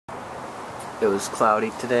It was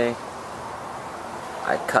cloudy today.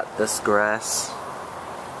 I cut this grass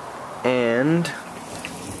and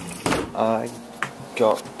I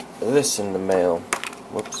got this in the mail.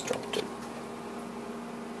 Whoops, dropped it.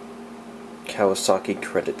 Kawasaki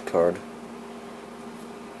credit card.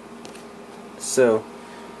 So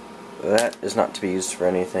that is not to be used for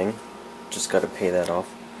anything. Just gotta pay that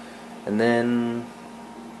off. And then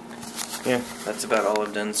yeah, that's about all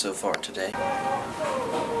I've done so far today.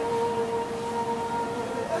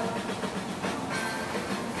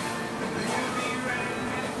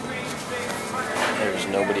 There's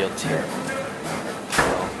nobody else here.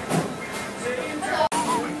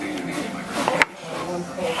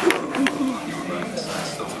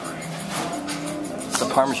 It's a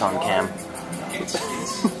Parmesan cam.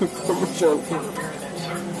 Parmesan cam.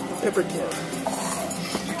 Pepper cam.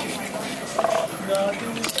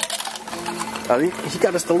 He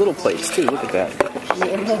got us the little plates too, look at that.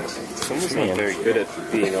 Someone's not very good at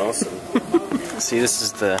being awesome. See, this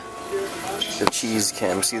is the cheese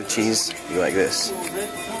cam. See the cheese? You like this.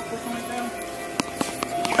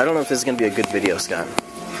 I don't know if this is going to be a good video, Scott.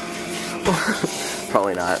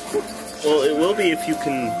 Probably not. Well, it will be if you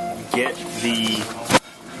can get the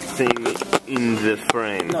thing in the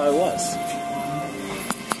frame. No, it was.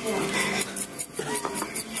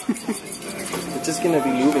 It's just going to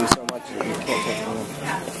be moving so much that you can't touch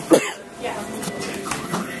it.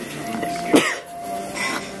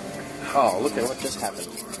 Oh, look at what just happened.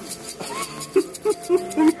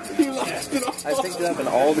 I picked it up and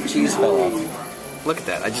all the cheese fell off. Look at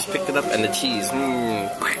that, I just picked it up and the cheese.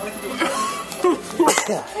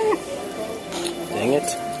 Dang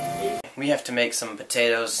it. We have to make some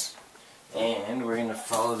potatoes and we're going to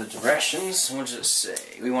follow the directions. What does it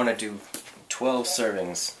say? We want to do 12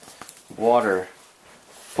 servings. Water,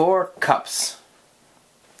 4 cups.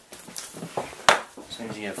 Which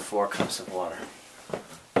means you have 4 cups of water.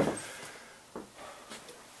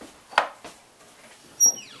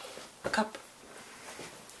 A cup.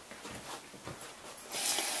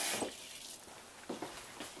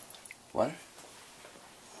 One.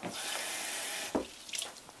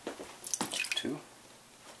 2.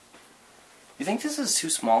 You think this is too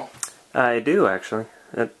small? I do, actually.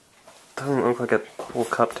 It doesn't look like a whole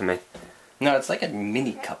cup to me. No, it's like a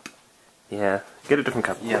mini cup. Yeah, get a different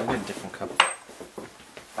cup. Yeah, we'll get a different cup.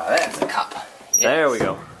 Oh, that's a cup. Yes. There we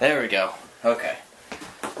go. There we go. Okay.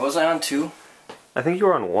 What was I on, 2? I think you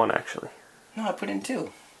were on 1, actually. No, I put in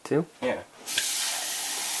 2. 2? Yeah.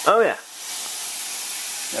 Oh, yeah.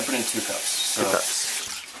 I put in 2 cups. So 2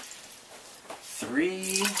 cups.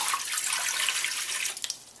 3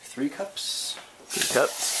 cups. 3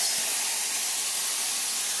 cups.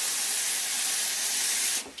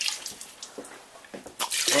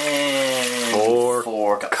 And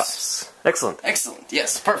 4 cups. Excellent. Excellent.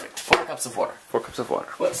 Yes, perfect. 4 cups of water. 4 cups of water.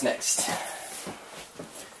 What's next?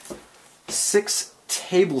 6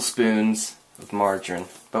 tablespoons of margarine.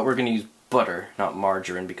 But we're going to use butter, not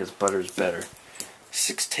margarine, because butter's better.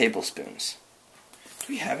 6 tablespoons. Do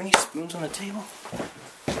we have any spoons on the table?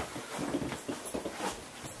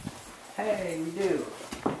 Hey, we do.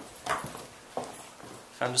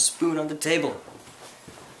 Found a spoon on the table.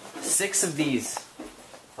 6 of these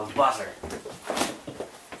of butter.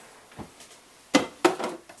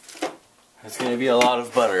 It's going to be a lot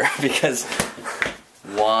of butter because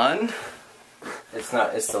 1, it's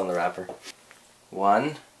still in the wrapper.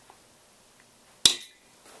 1,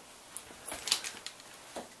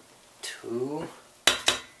 2,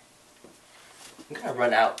 I'm going to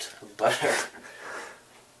run out of butter.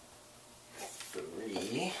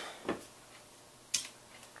 3,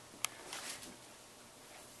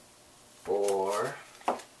 4,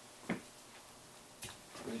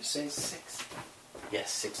 would you say 6?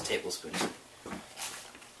 Yes, 6 tablespoons.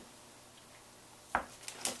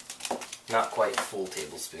 Not quite full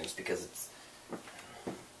tablespoons because it's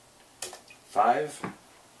 5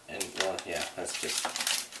 and yeah, that's just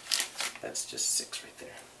 6 right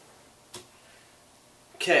there.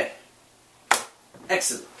 Okay.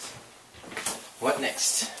 Excellent. What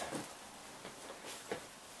next?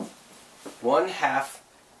 1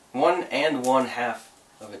 1/2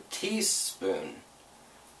 of a teaspoon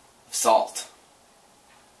of salt.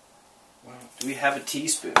 Well, do we have a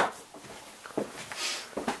teaspoon?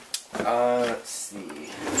 Let's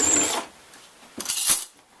see.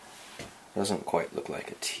 Doesn't quite look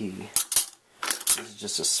like a tea. This is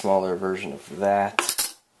just a smaller version of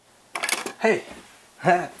that. Hey!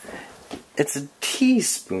 It's a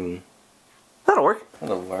teaspoon. That'll work.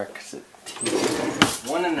 That'll work. It's a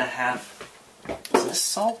teaspoon. 1/2. Is this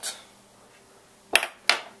salt? I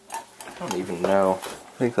don't even know.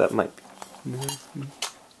 I think that might be.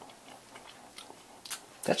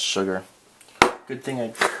 That's sugar. Good thing I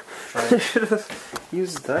You tried. should have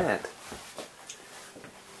used that.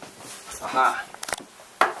 Aha!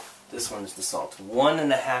 This one's the salt.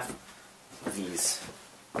 1.5 of these.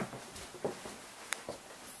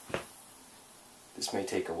 This may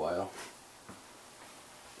take a while.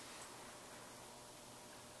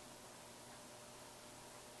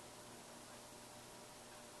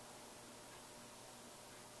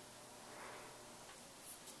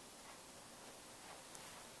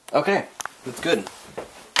 Okay, that's good.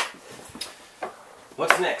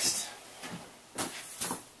 What's next?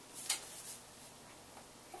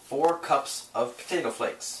 4 cups of potato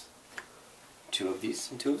flakes. 2 of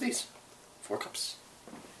these and 2 of these. 4 cups.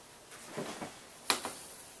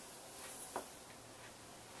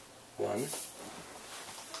 1,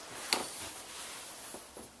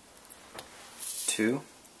 2,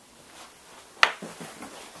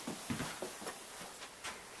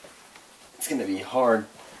 it's going to be hard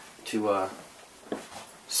to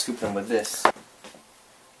scoop them with this.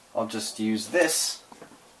 I'll just use this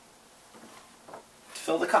to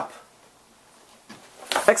fill the cup.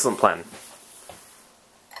 Excellent plan.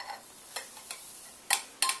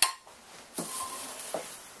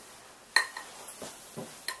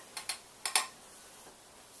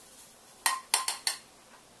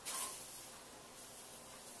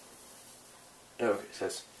 Okay, it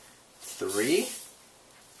says 3.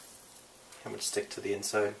 How much stick to the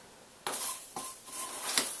inside?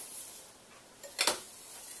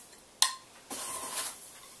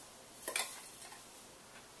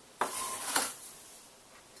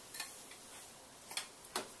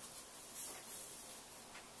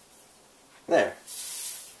 There.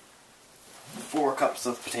 4 cups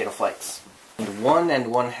of potato flakes. And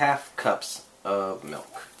 1½ cups of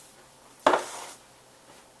milk.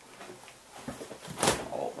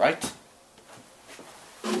 Alright.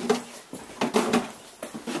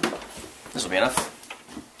 This will be enough.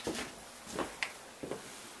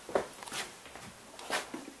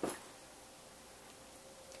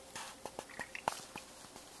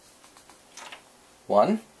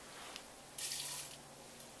 One.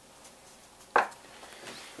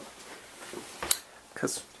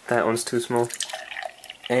 Because that one's too small.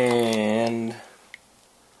 And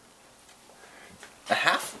a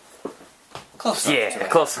half? Close enough. Yeah,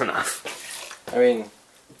 close enough. I mean,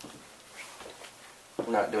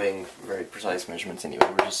 we're not doing very precise measurements anyway.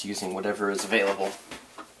 We're just using whatever is available.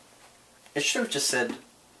 It should have just said,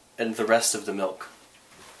 and the rest of the milk.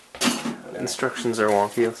 Instructions are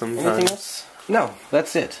wonky sometimes. Anything else? No,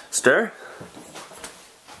 that's it. Stir?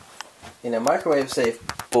 In a microwave-safe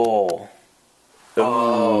bowl.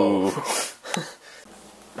 Oh.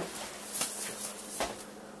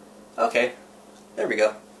 Okay, there we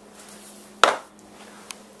go.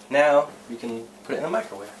 Now we can put it in the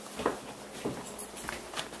microwave.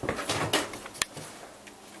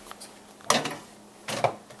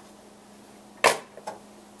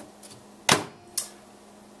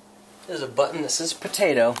 There's a button that says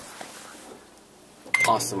potato.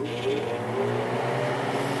 Awesome.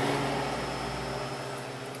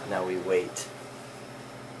 Now we wait.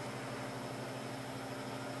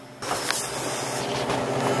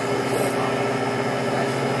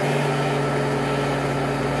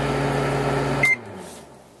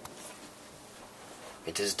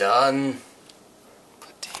 It is done.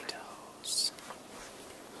 Potatoes.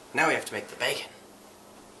 Now we have to make the bacon.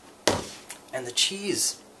 And the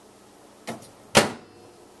cheese.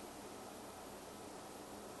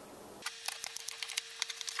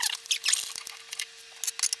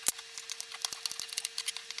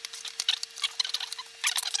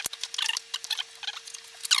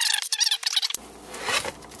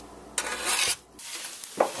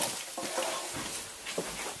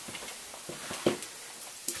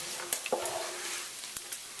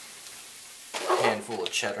 Handful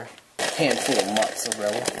of cheddar. Handful of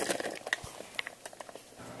mozzarella.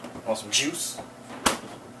 Want some juice?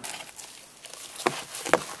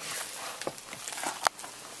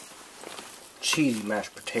 Cheesy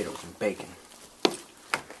mashed potatoes and bacon.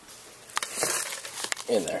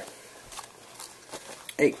 In there.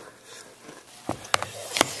 Hey.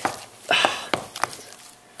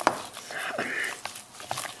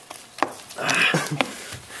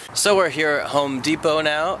 So we're here at Home Depot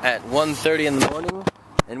now at 1:30 in the morning,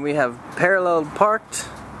 and we have parallel parked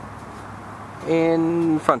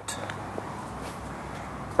in front.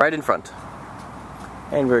 Right in front.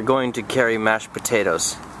 And we're going to carry mashed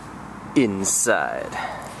potatoes inside.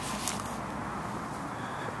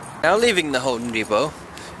 Now leaving the Home Depot,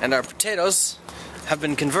 and our potatoes have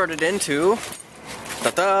been converted into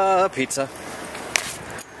pizza.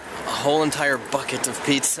 A whole entire bucket of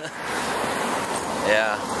pizza.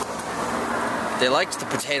 Yeah. They liked the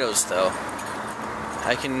potatoes, though.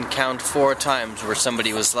 I can count 4 times where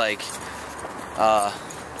somebody was like,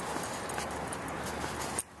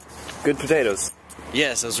 Good potatoes.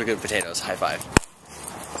 yes, those were good potatoes. High five.